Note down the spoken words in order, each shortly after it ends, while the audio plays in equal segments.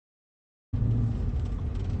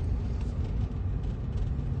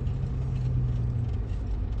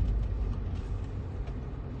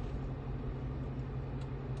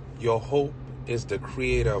Your hope is the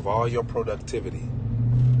creator of all your productivity.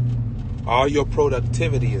 All your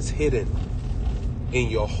productivity is hidden in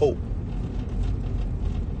your hope.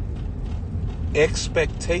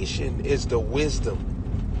 Expectation is the wisdom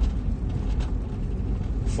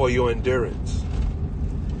for your endurance.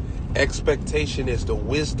 Expectation is the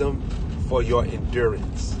wisdom for your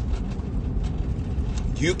endurance.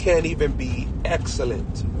 You can't even be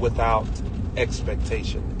excellent without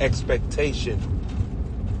expectation. Expectation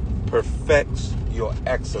perfects your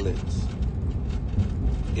excellence.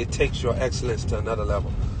 It takes your excellence to another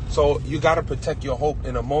level. So you got to protect your hope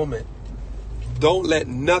in a moment. Don't let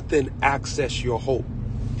nothing access your hope.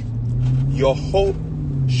 Your hope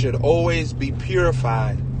should always be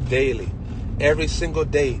purified daily. Every single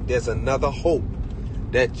day, there's another hope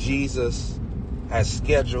that Jesus has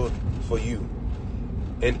scheduled for you.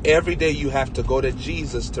 And every day you have to go to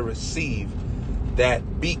Jesus to receive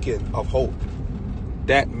that beacon of hope,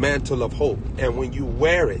 that mantle of hope. And when you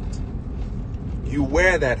wear it, you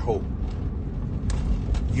wear that hope.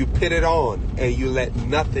 You put it on and you let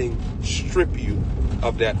nothing strip you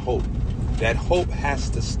of that hope. That hope has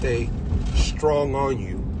to stay strong on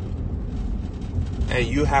you. And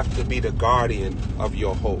you have to be the guardian of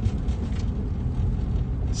your hope.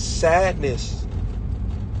 Sadness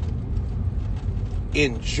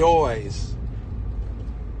enjoys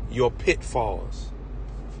your pitfalls.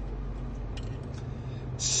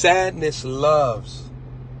 Sadness loves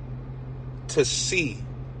to see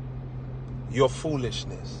your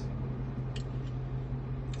foolishness.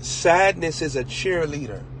 Sadness is a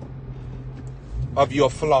cheerleader of your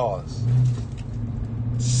flaws.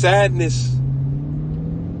 Sadness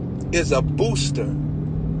is a booster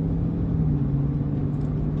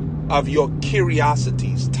of your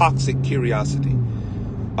curiosities, toxic curiosity.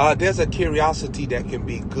 There's a curiosity that can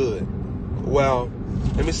be good. Well,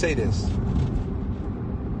 let me say this.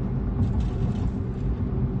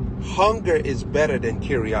 Hunger is better than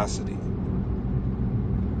curiosity.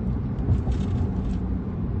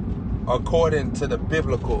 According to the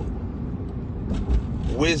biblical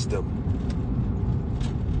wisdom,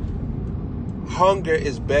 hunger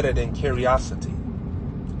is better than curiosity.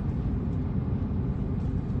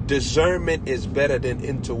 Discernment is better than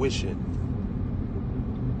intuition.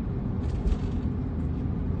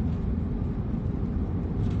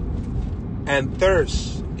 And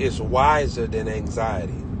thirst is wiser than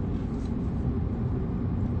anxiety.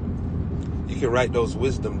 You can write those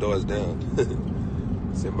wisdom doors down.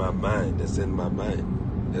 It's in my mind. That's in my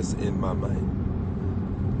mind. That's in my mind.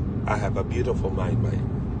 I have a beautiful mind.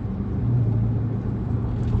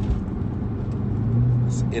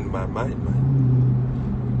 It's in my mind.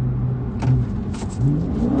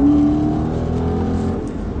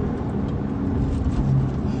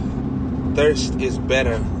 Thirst is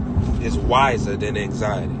better, is wiser than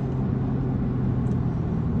anxiety.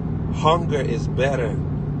 Hunger is better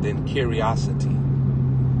than curiosity.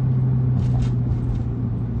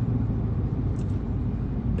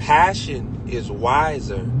 Passion is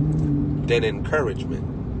wiser than encouragement.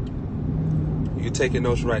 You taking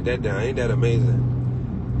notes, write that down. Ain't that amazing?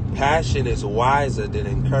 Passion is wiser than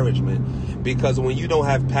encouragement, because when you don't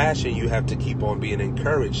have passion, you have to keep on being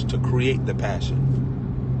encouraged to create the passion.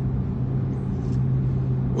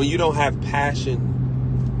 When you don't have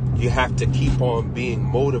passion, you have to keep on being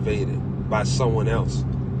motivated by someone else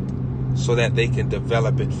so that they can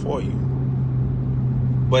develop it for you.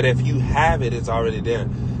 But if you have it, it's already there.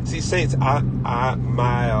 See, saints, my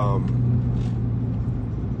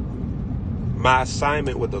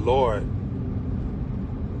assignment with the Lord,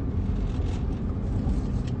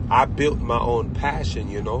 I built my own passion,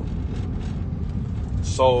 you know.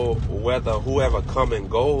 So whether whoever come and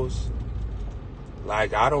goes,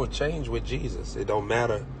 like, I don't change with Jesus. It don't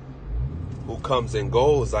matter who comes and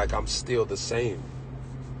goes, like, I'm still the same.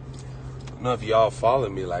 I don't know if y'all follow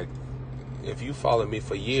me. Like, if you follow me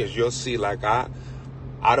for years, you'll see, like, I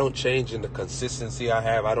don't change in the consistency I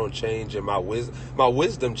have. I don't change in my wisdom. My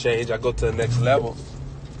wisdom change. I go to the next level.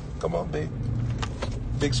 Come on,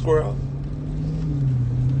 big squirrel.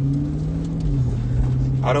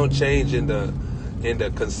 I don't change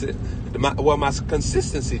my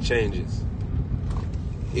consistency changes.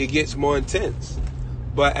 It gets more intense.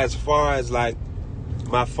 But as far as, like,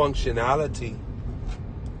 my functionality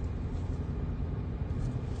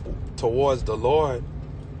towards the Lord,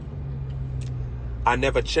 I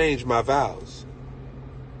never changed my vows.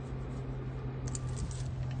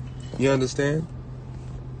 You understand?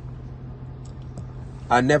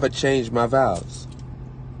 I never changed my vows.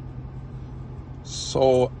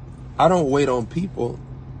 So I don't wait on people.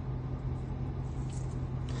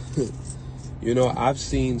 You know, I've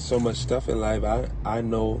seen so much stuff in life. I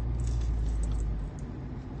know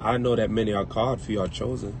I know that many are called, few are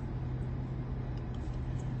chosen.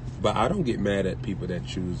 But I don't get mad at people that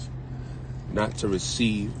choose not to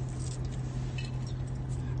receive.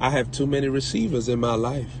 I have too many receivers in my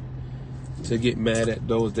life to get mad at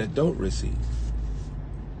those that don't receive.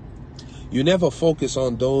 You never focus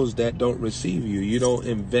on those that don't receive you. You don't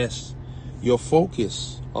invest your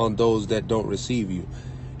focus on those that don't receive you.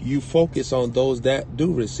 You focus on those that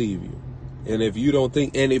do receive you. And if you don't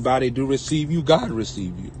think anybody do receive you, God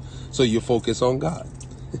receive you. So you focus on God.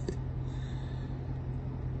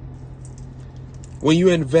 When you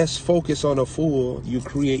invest focus on a fool, you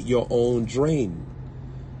create your own drain,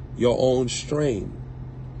 your own strain,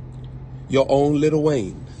 your own Little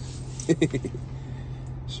Wayne.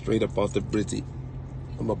 Straight up off the Britty.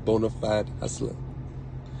 I'm a bona fide hustler.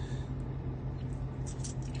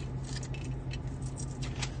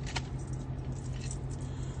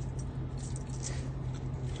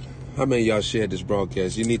 How many of y'all shared this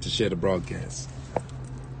broadcast? You need to share the broadcast.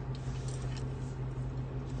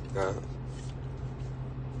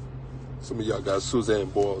 Some of y'all got Suzanne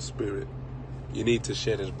Boyle spirit. You need to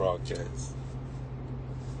share this broadcast.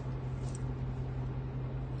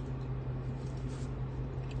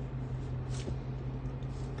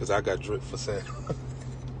 Because I got drip for sale.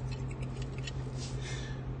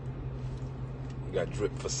 I got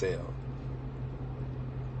drip for sale.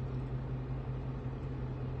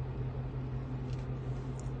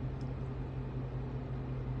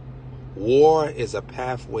 War is a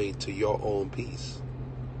pathway to your own peace,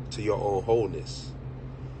 to your own wholeness.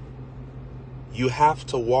 You have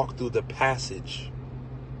to walk through the passage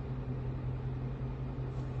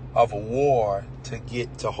of a war to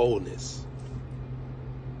get to wholeness.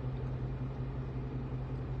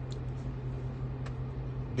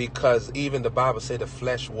 Because even the Bible said the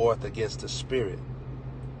flesh warreth against the spirit.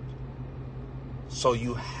 So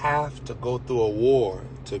you have to go through a war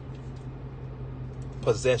to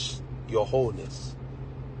possess your wholeness.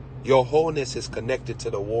 Your wholeness is connected to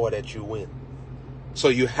the war that you win. So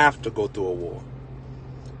you have to go through a war.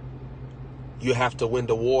 You have to win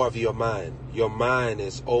the war of your mind. Your mind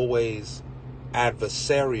is always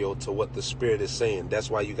adversarial to what the Spirit is saying. That's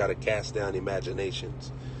why you got to cast down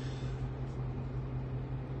imaginations.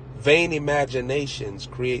 Vain imaginations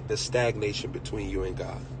create the stagnation between you and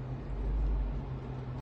God.